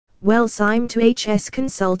Welcome to HS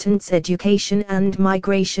Consultants Education and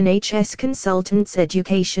Migration. HS Consultants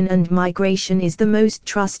Education and Migration is the most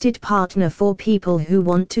trusted partner for people who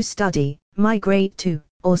want to study, migrate to,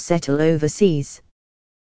 or settle overseas.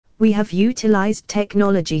 We have utilized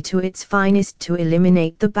technology to its finest to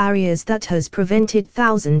eliminate the barriers that has prevented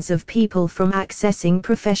thousands of people from accessing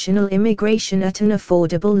professional immigration at an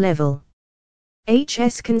affordable level.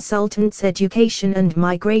 HS Consultants Education and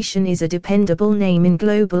Migration is a dependable name in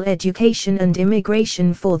global education and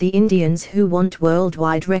immigration for the Indians who want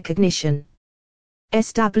worldwide recognition.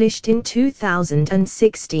 Established in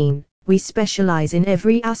 2016, we specialize in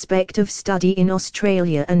every aspect of study in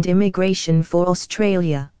Australia and immigration for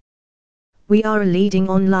Australia. We are a leading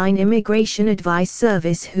online immigration advice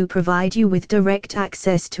service who provide you with direct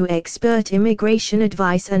access to expert immigration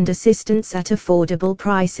advice and assistance at affordable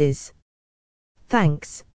prices.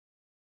 Thanks.